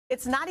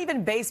It's not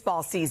even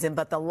baseball season,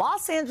 but the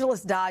Los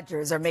Angeles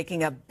Dodgers are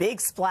making a big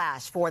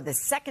splash for the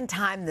second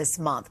time this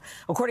month.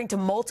 According to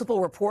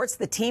multiple reports,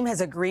 the team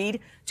has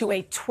agreed to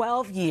a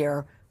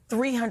 12-year,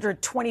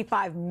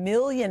 $325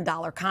 million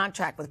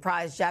contract with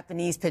prized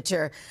Japanese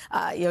pitcher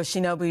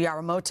Yoshinobu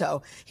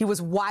Yamamoto. He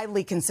was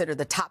widely considered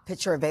the top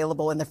pitcher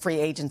available in the free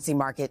agency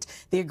market.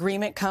 The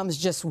agreement comes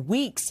just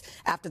weeks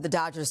after the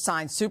Dodgers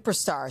signed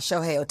superstar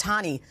Shohei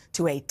Ohtani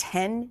to a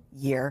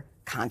 10-year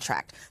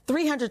contract,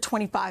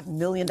 $325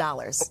 million.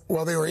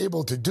 Well, they were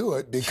able to do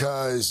it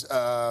because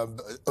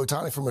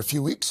Ohtani, from a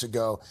few weeks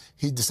ago,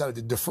 he decided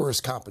to defer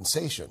his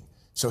compensation.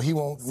 So he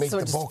won't make the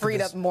bulk of his... So it just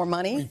freed up more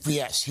money?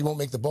 Yes, he won't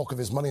make the bulk of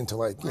his money until,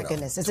 like, My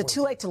goodness. Is it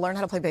too late to learn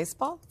how to play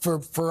baseball?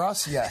 For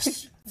us,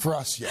 yes. For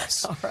us,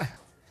 yes. All right.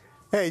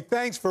 Hey,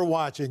 thanks for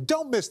watching.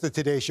 Don't miss the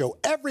Today Show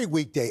every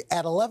weekday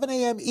at 11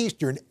 a.m.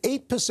 Eastern,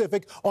 8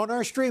 Pacific on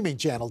our streaming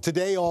channel,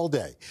 Today All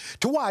Day.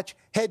 To watch,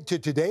 head to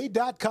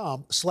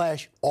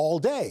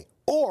today.com/allday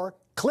or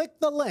click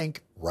the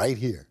link right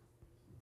here.